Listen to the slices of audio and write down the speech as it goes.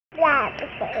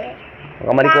Huwag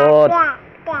ka malikot.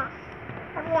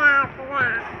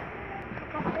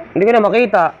 Hindi ko na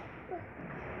makita.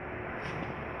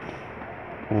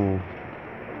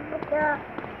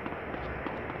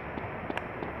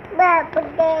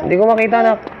 Hindi ko makita,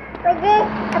 anak.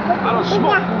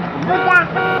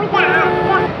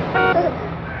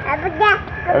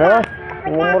 Ano?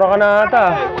 Umumura ka na ata.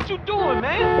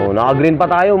 Oh, naka-green pa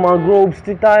tayo. Mga Grove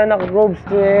Street tayo. Naka-Grove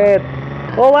Street.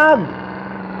 Oh, wag!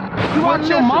 You want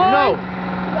your mom?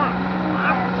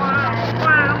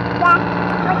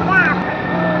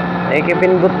 Eh,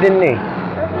 kipingot din eh.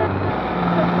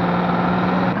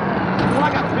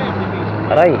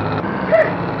 Aray.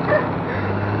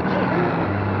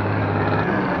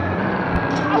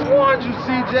 I want you,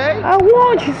 CJ. I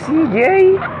want you, CJ.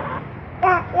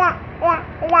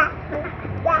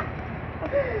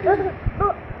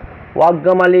 Huwag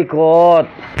ka malikot.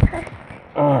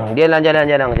 Diyan lang.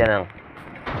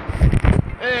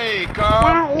 Hey,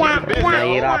 Carl.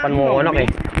 Nahihirapan mo, anak eh.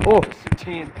 Oh.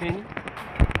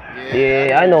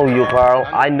 Yeah, I know you, Carl.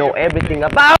 I know everything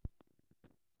about.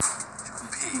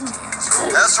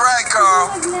 That's right,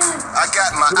 Carl. I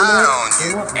got my eye on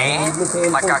you. And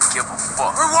like I give a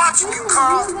fuck. We're watching you,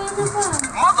 Carl.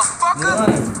 Motherfucker.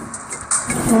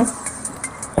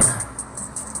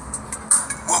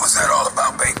 What was that all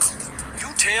about, baby? You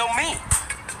tell me.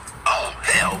 Oh,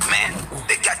 hell, man.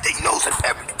 They got their nose in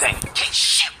everything. Can't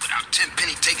shit without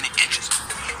Tenpenny taking an interest.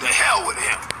 The hell with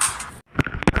him.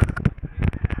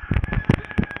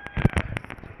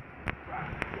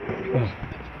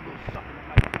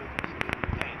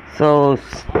 So,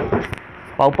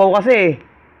 pau-pau kasi.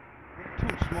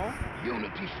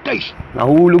 Unity Station.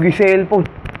 Nahulog yung cellphone.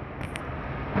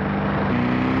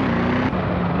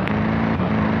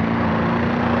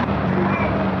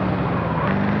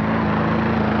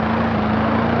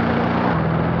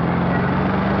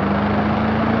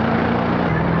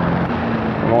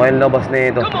 Ano kayong labas na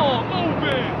ito? Come on, move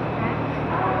it.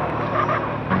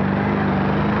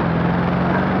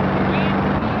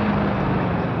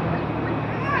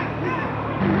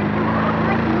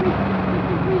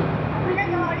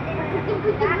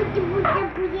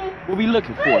 What we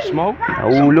looking for, Smoke?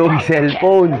 Nahulog yung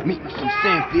cellphone. Meet me some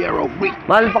San Fierro Reef.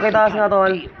 Mahal, pakitaas nga to,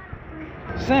 mahal.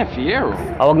 San Fierro?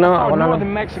 Wag na nga, ako na lang.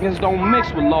 Northern Mexicans don't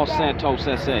mix with Los Santos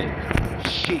SA.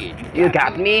 Shit, You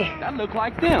got me. that look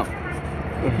like them.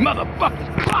 Motherfuckers,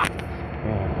 clock.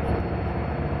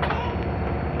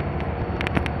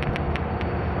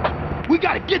 We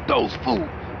gotta get those fools.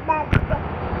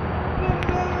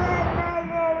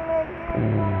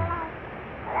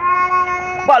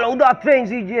 Follow that train,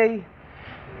 CJ.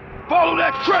 Follow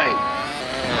that train.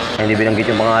 Hindi binanggit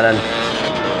yung pangalan.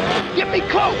 Get me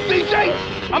close, DJ.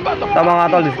 I'm about to. Tama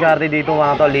nga tol, diskarte dito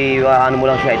mga tol. Ano mo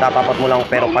lang siya, itatapat mo lang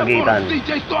pero pagitan.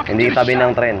 Hindi tabi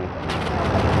ng tren.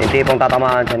 Yung tipong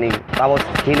tatamaan siya ni. Tapos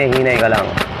hinay-hinay ka lang.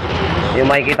 Yung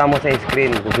makikita mo sa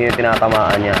screen kung sino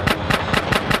tinatamaan niya.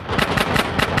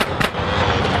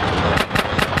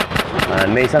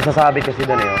 May sasabit kasi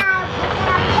doon eh.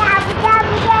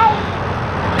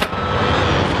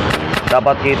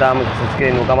 Dapat kita mo sa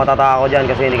screen. Huwag ka matatako dyan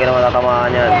kasi hindi ka na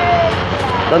matatamaan yan.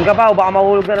 Doon ka pa, baka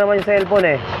mahulog na naman yung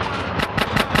cellphone eh.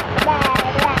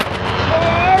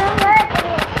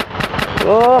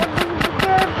 Oop!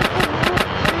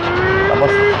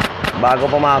 Tapos, bago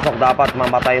pumasok, dapat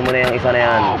mamatay mo na yung isa na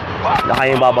yan. Naka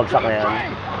yung babagsak na yan.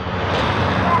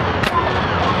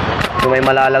 So may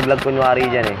malalaglag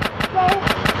kunwari dyan eh.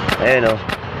 Ayun o.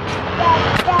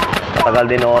 Matagal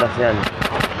din oras yan.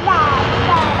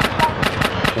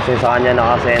 Kasi sa kanya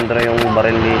nakasentro yung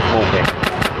baril ni Smoke eh.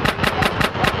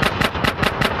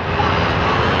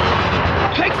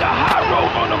 Take the high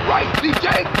road on the right,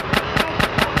 DJ.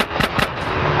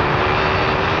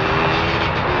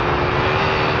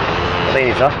 Patay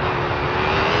ni isa.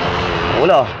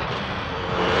 Ulo.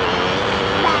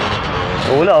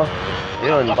 Ulo.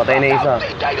 Yun, patay na isa.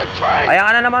 Kaya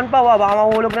ka na naman pa, baka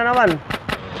mahulog na naman.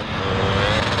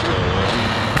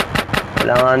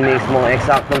 Kailangan mismong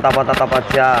eksaktong tapat-tapat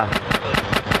siya.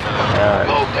 Ayan.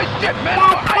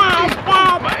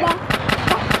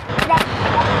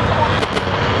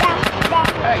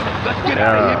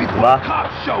 Ayan, diba?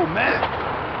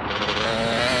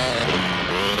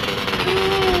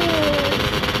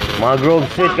 Mga Grove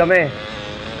Street kami.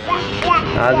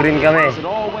 Green kami.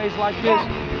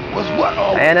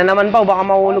 Ayan na naman pa, baka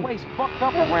mahulog.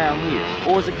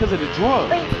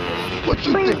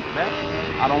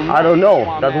 I don't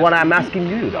know. That's what I'm asking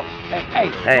you.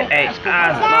 Hey, ask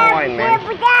mine, man.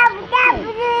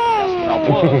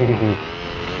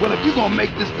 Well, if you're gonna make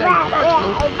this thing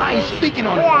personal, I ain't speaking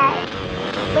on it.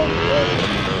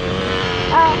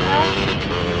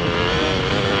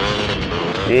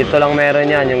 Dito lang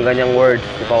meron yan, yung ganyang words,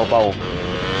 si Pau Pau.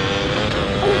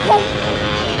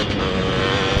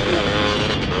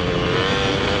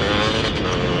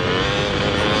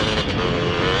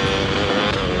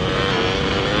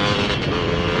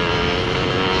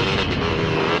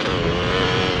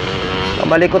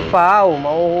 Malikot pa,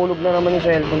 mahuhulog na naman yung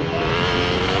cellphone.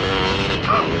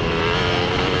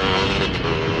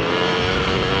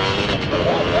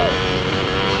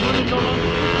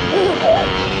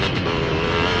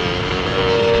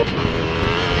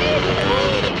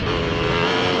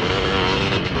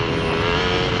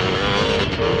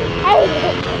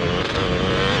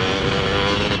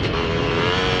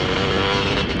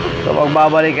 So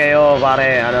magbabalik kayo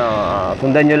pare,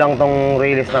 sundan nyo lang tong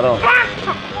release na to.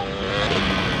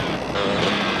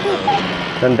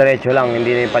 Isang diretso lang,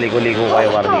 hindi na yung paliko-liko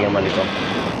kayo para di kayo malito.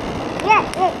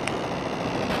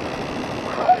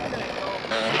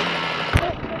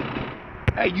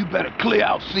 Hey, you better clear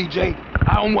out, CJ.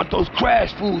 I don't want those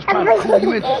crash fools trying to pull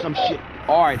you into some shit.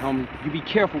 All right, homie. You be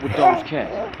careful with those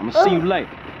cats. I'm gonna see you later.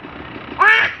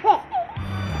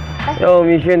 Yo,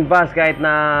 mission pass kahit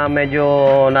na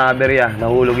medyo naaberya.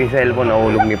 Nahulog yung cellphone,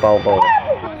 nahulog ni Pau Pau.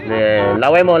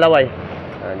 Laway mo, laway.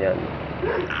 Ayan.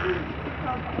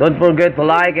 Don't forget to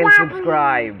like and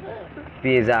subscribe.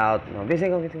 Peace out.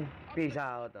 Peace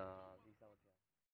out.